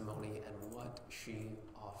testimony and what she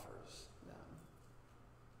offers them.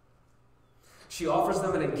 She offers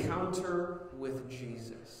them an encounter with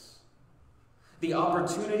Jesus. the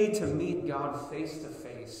opportunity to meet God face to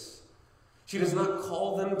face. She does not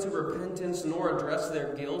call them to repentance nor address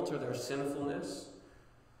their guilt or their sinfulness.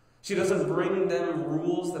 She doesn't bring them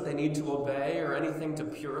rules that they need to obey or anything to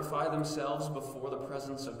purify themselves before the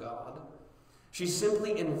presence of God. She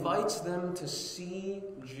simply invites them to see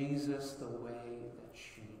Jesus the way that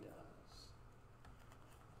she does.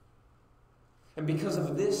 And because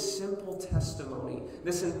of this simple testimony,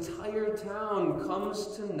 this entire town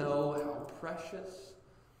comes to know how precious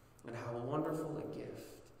and how wonderful a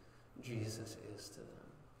gift Jesus is to them.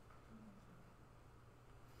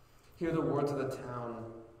 Hear the words of the town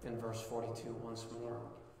in verse 42 once more.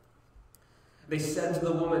 They said to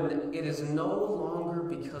the woman, "It is no longer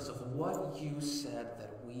because of what you said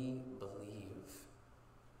that we believe,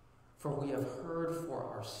 for we have heard for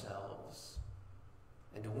ourselves,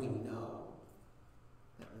 and we know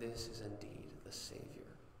that this is indeed the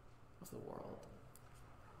Savior of the world."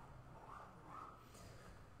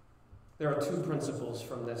 There are two principles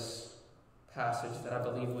from this passage that I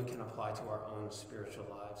believe we can apply to our own spiritual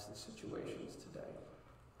lives and situations today.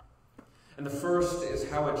 And the first is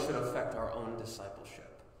how it should affect our own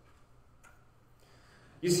discipleship.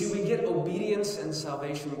 You see, we get obedience and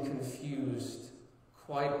salvation confused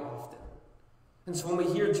quite often. And so when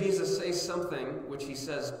we hear Jesus say something, which he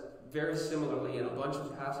says very similarly in a bunch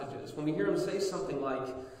of passages, when we hear him say something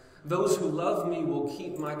like, "Those who love me will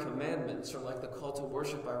keep my commandments," or like the call to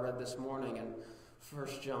worship I read this morning in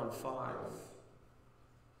 1 John 5,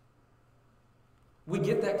 we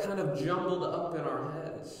get that kind of jumbled up in our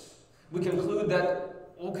heads. We conclude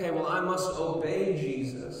that, okay, well, I must obey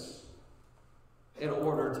Jesus in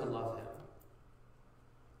order to love him.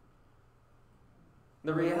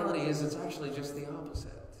 The reality is it's actually just the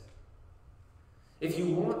opposite. If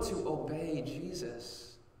you want to obey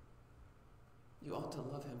Jesus, you ought to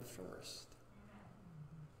love him first.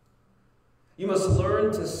 You must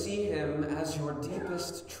learn to see him as your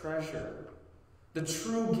deepest treasure, the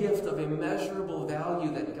true gift of immeasurable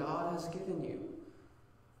value that God has given you.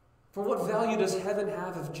 For what value does heaven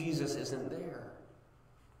have if Jesus isn't there?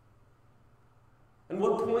 And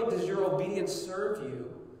what point does your obedience serve you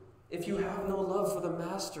if you have no love for the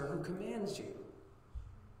Master who commands you?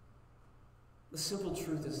 The simple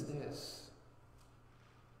truth is this: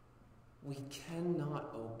 we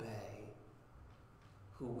cannot obey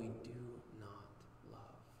who we do not love.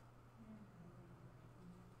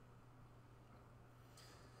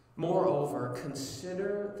 Moreover,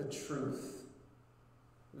 consider the truth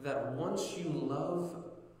that once your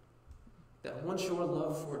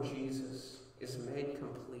love for Jesus is made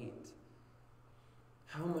complete,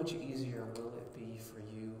 how much easier will it be for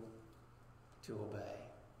you to obey?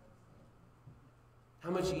 How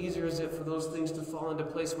much easier is it for those things to fall into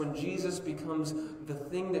place when Jesus becomes the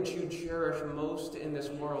thing that you cherish most in this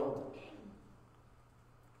world?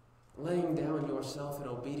 Laying down yourself in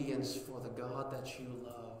obedience for the God that you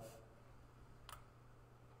love.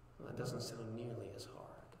 Well, that doesn't sound nearly as hard.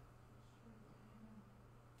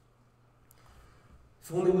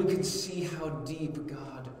 If only we could see how deep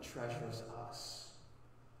God treasures us.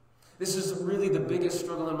 This is really the biggest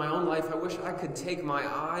struggle in my own life. I wish I could take my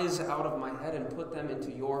eyes out of my head and put them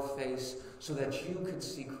into your face so that you could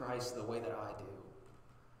see Christ the way that I do.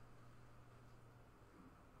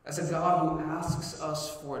 As a God who asks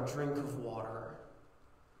us for a drink of water,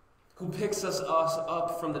 who picks us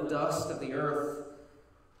up from the dust of the earth,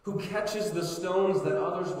 who catches the stones that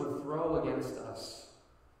others would throw against us,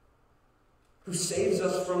 who saves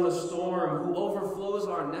us from the storm, who overflows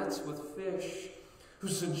our nets with fish, who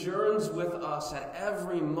sojourns with us at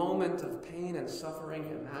every moment of pain and suffering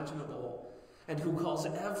imaginable, and who calls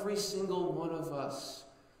every single one of us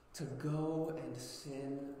to go and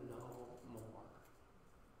sin no more.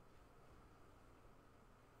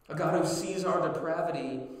 A God who sees our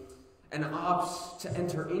depravity and opts to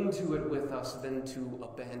enter into it with us than to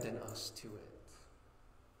abandon us to it,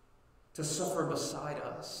 to suffer beside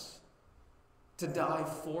us, to die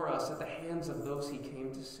for us at the hands of those he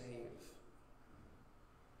came to save.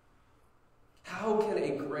 How can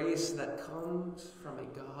a grace that comes from a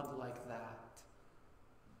God like that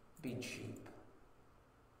be cheap?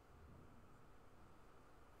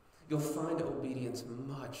 You'll find obedience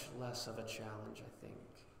much less of a challenge, I think,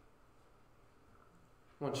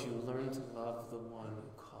 once you learn to love the one who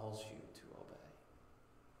calls you to obey.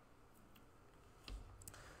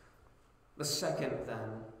 The second,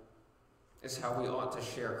 then, is how we ought to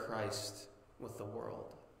share Christ with the world.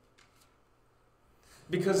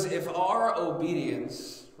 Because if our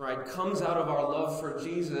obedience, comes out of our love for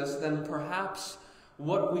Jesus, then perhaps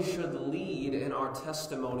what we should lead in our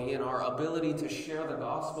testimony and our ability to share the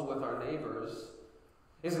gospel with our neighbors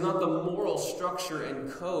is not the moral structure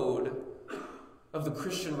and code of the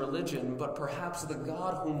Christian religion, but perhaps the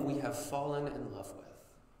God whom we have fallen in love with.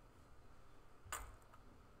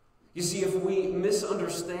 You see, if we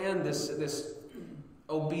misunderstand this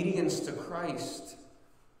obedience to Christ,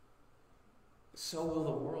 so will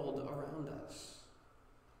the world around us.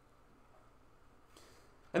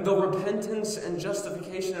 And though repentance and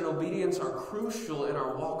justification and obedience are crucial in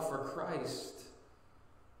our walk for Christ,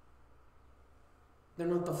 they're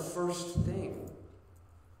not the first thing.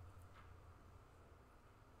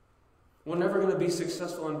 We're never going to be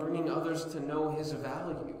successful in bringing others to know His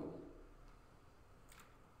value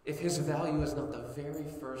if His value is not the very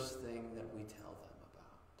first thing that we tell them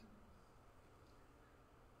about.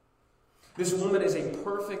 This woman is a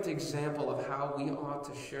perfect example of how we ought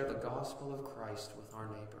to share the gospel of Christ with our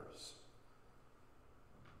neighbors.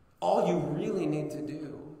 All you really need to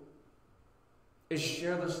do is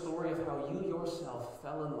share the story of how you yourself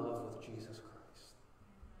fell in love with Jesus Christ.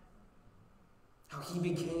 How He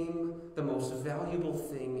became the most valuable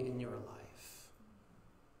thing in your life.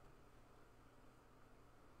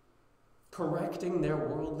 Correcting their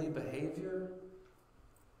worldly behavior,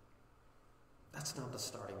 that's not the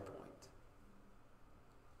starting point.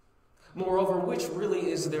 Moreover, which really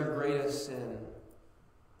is their greatest sin?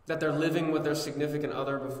 That they're living with their significant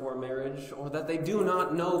other before marriage, or that they do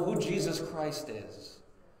not know who Jesus Christ is?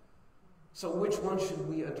 So which one should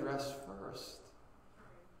we address first?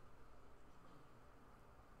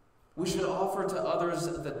 We should offer to others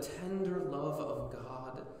the tender love of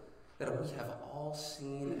God that we have all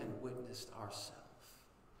seen and witnessed ourselves.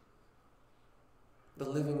 The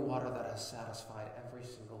living water that has satisfied every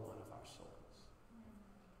single one of our souls.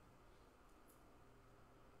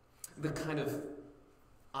 The kind of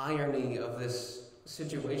irony of this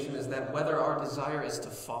situation is that whether our desire is to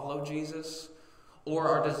follow Jesus, or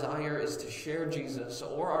our desire is to share Jesus,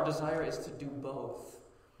 or our desire is to do both,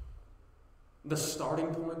 the starting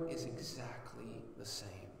point is exactly the same.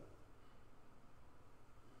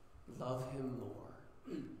 Love Him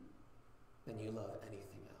more than you love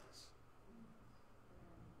anything else.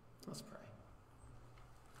 Let's pray.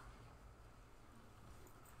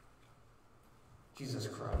 Jesus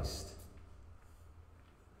Christ,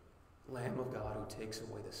 Lamb of God who takes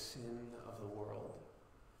away the sin of the world,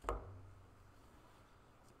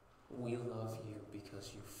 we love you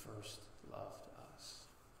because you first loved us.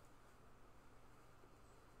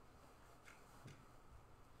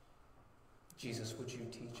 Jesus, would you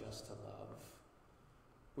teach us to love?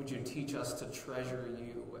 Would you teach us to treasure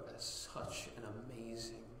you as such an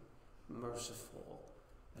amazing, merciful,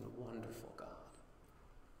 and wonderful God?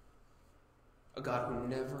 A God who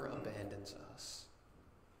never abandons us,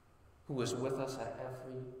 who is with us at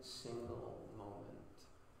every single moment.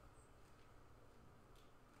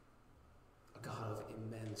 A God of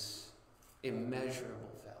immense,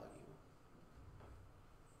 immeasurable value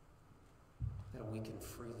that we can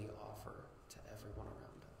freely offer to everyone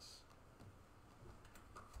around us.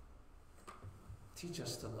 Teach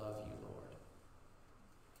us to love you, Lord,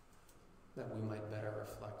 that we might better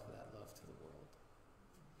reflect that love to the world.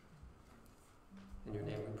 In your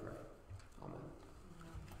name we pray. Amen.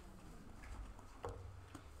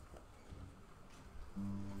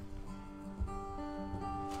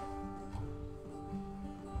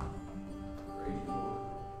 Praise the Lord.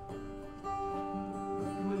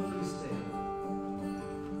 You will please stand.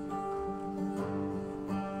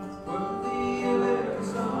 Worthy of every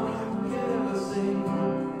song we ever sing.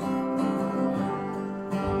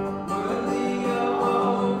 Worthy of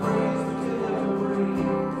all the praise we could ever bring.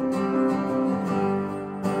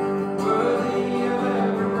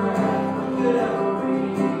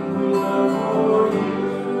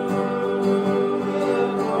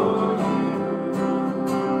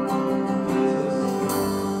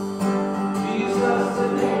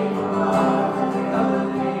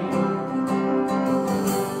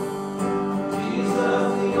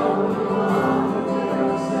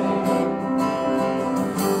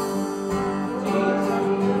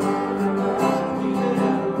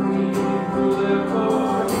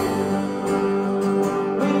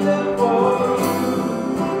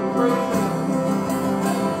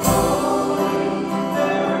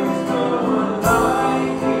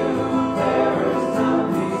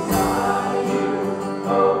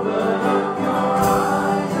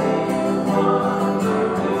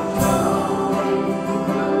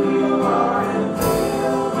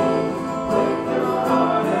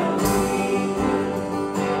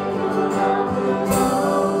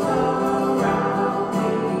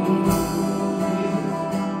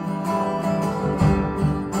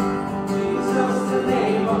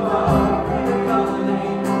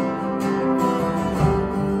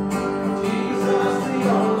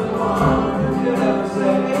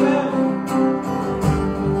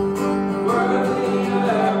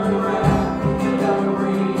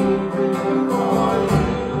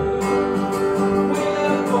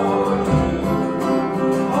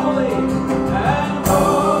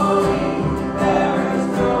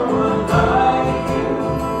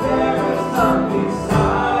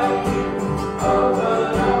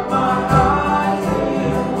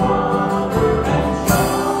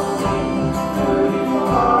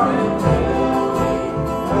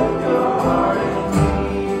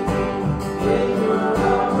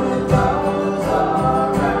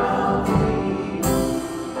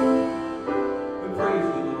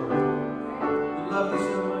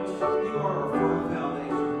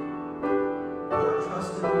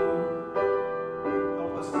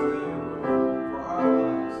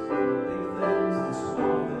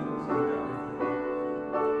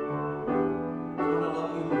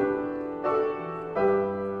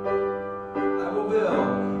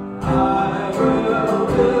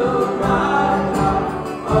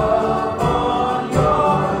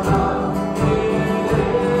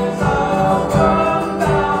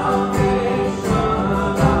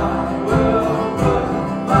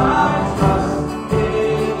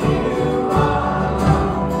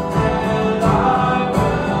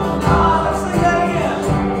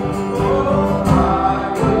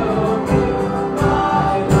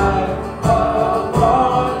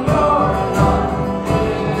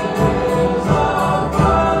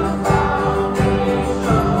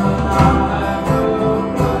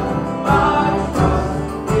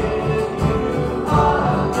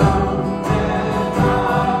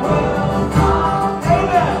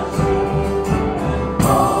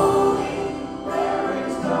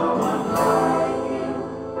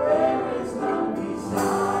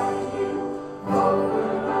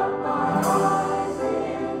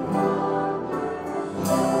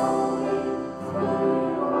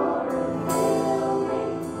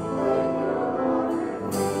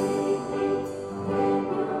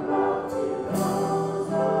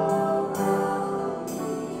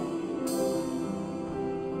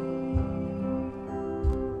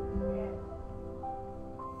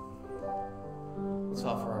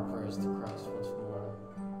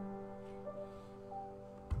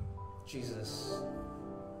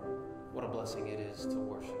 What a blessing it is to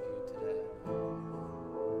worship you today.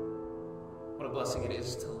 What a blessing it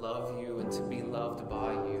is to love you and to be loved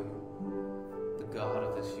by you, the God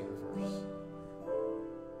of this universe.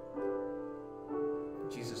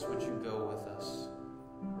 Jesus, would you go with us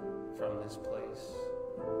from this place?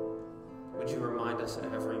 Would you remind us at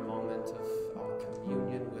every moment of our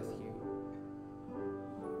communion with you,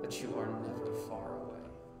 that you are never far away.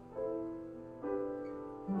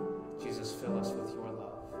 Jesus, fill us with your love,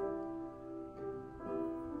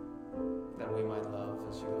 that we might love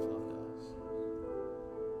as you have loved us.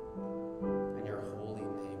 In your holy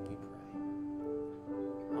name we pray.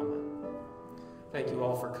 Amen. Thank you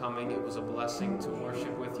all for coming. It was a blessing to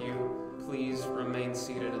worship with you. Please remain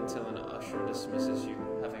seated until an usher dismisses you.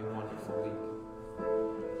 Have a wonderful week.